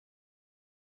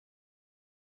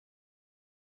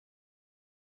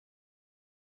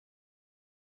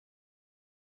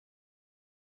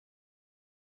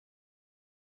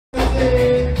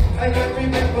I can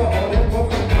remember all them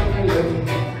fucking family.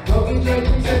 Talking straight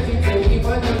to set it to keep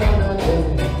on the one and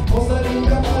them. Most of them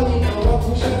come out in our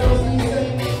push and us the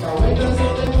same. Now when I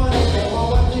saw them on it, them all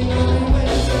watching on the way.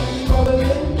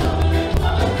 Bubbling.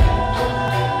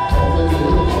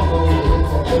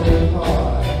 Bubbling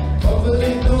hard.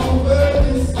 Bubbling over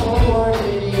this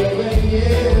morning. Yeah, yeah,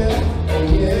 yeah. Oh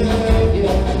yeah,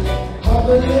 yeah.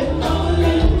 Bubbling.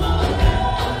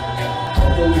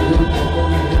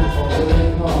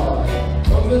 Bubbling hard.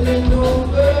 Bubbling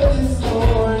over this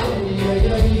morning. Yeah,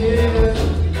 yeah, yeah.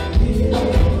 We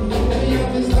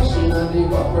have discussion and the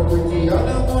property on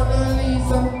the Mona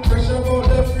Lisa. Fresh about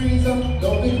the freezer.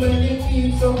 Don't be when they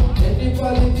keep so. Then the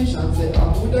politicians say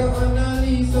I'm with the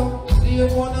Annalisa. See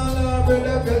one on our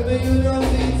brother, tell me you don't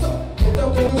see so. Get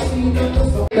up on the seat and the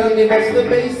sun. Tell me what's the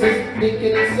basis?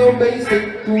 Thinking it's so basic.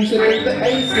 Crucial is the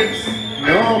A6.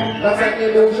 No, that's an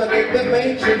illusion in the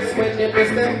matrix. When you miss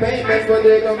them payments, well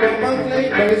they don't come and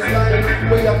claim. But it's like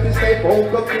we have to stay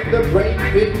focused, keep the brain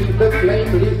fit, keep the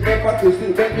flame lit, never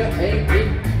twisted when you're aiming.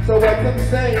 So what I'm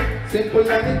saying, simple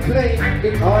and it's plain.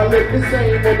 It all look the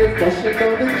same, but it's flushing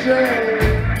down the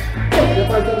drain. Fuck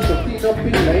them as I'm shutting up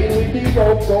in lane with the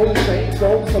rope, gold chain,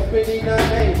 gold something in a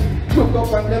name. Look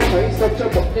up on the face, such a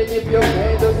button if you're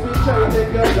made. Just be trying to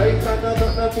take your place and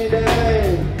not be their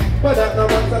name. But that no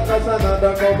matter cause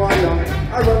another come along.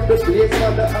 I run the place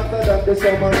for the after that the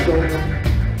summer done.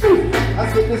 I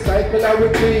see the cycle I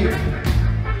repeat.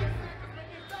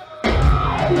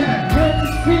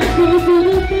 Let's take you to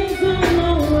the things on my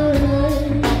way.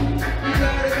 You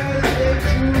gotta stay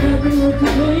true. Nothing but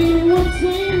today will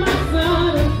change my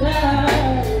side of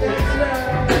that. That's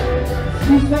right.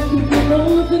 She's like you can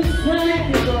hold the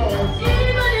same.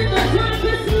 Even in the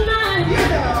darkest night, you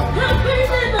know. happy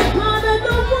in the heart of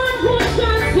the one who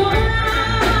shines so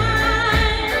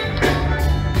bright.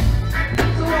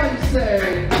 So what you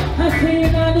say? I say you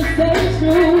gotta stay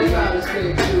true. You gotta stay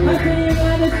true. I say you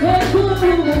gotta stay true.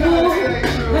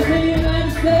 I say you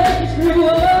gotta stay true.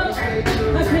 I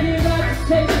say you gotta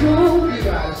stay true. You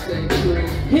gotta stay true.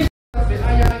 If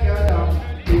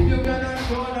you're gonna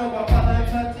go now, what I'm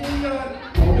touching you.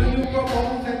 How do you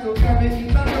propose that to carry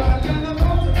it along? You're not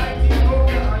about to act it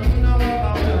over, and you know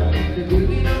about the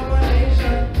building of a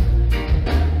nation.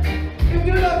 If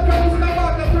you love Christ, come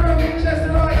back to Pearl,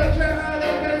 Chester, or the General,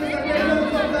 and get them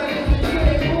sometimes you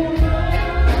say, who knows?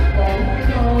 Oh,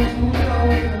 who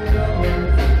knows?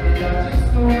 It's not just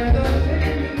going to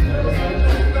change. It's not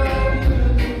just going to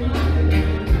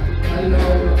I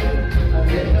love, I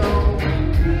get down.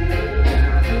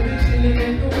 To be chilling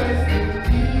in the West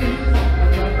Indies. I'm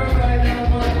not providing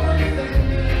for one's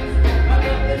needs. I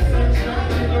love the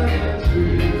sunshine over the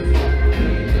trees.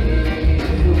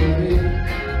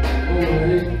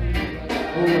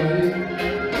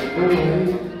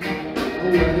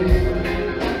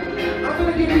 I'm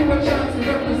gonna give you a chance to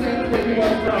represent where you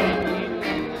are from.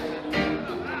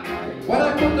 When I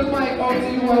put the mic out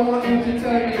to you, I want you to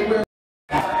tell me where.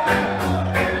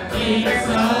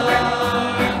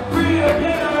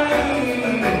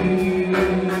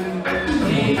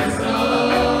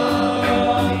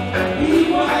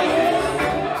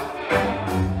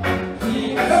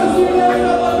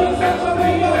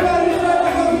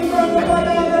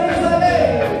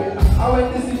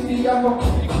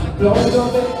 Blow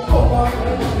the come on,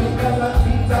 because I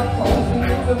see that posing.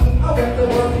 I went to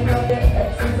work in the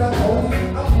X's and O's.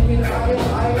 I'm living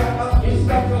high, I'm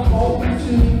Mr. from home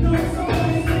to know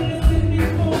somebody's in the city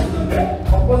for the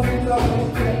opposites of those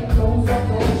plain clothes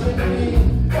approaching me.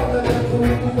 All of them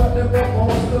doing what they were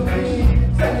supposed to be.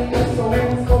 Selling their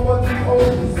souls for what is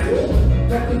old is good.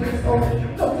 Nothing is old,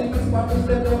 nothing is promised.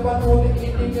 They never know the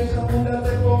indication who does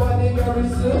it over the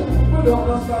garrison. Without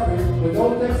no sorry,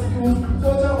 without excuse. So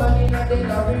money and they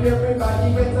love everybody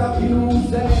gets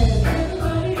abused.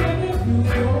 Everybody gets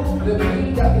abused. The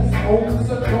media is old,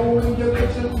 so know you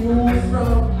get your news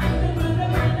from.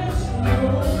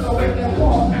 So when they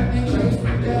walk, they trace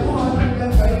their heart in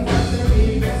their face and they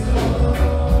read the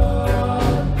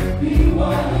song. Be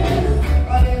wise.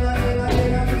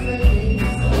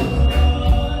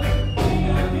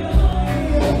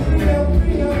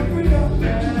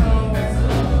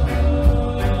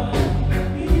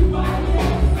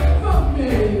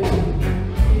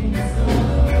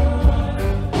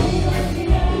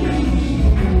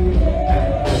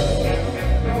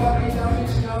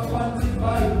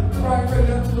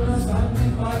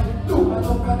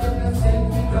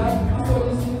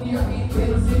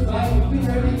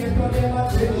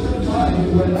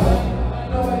 Well,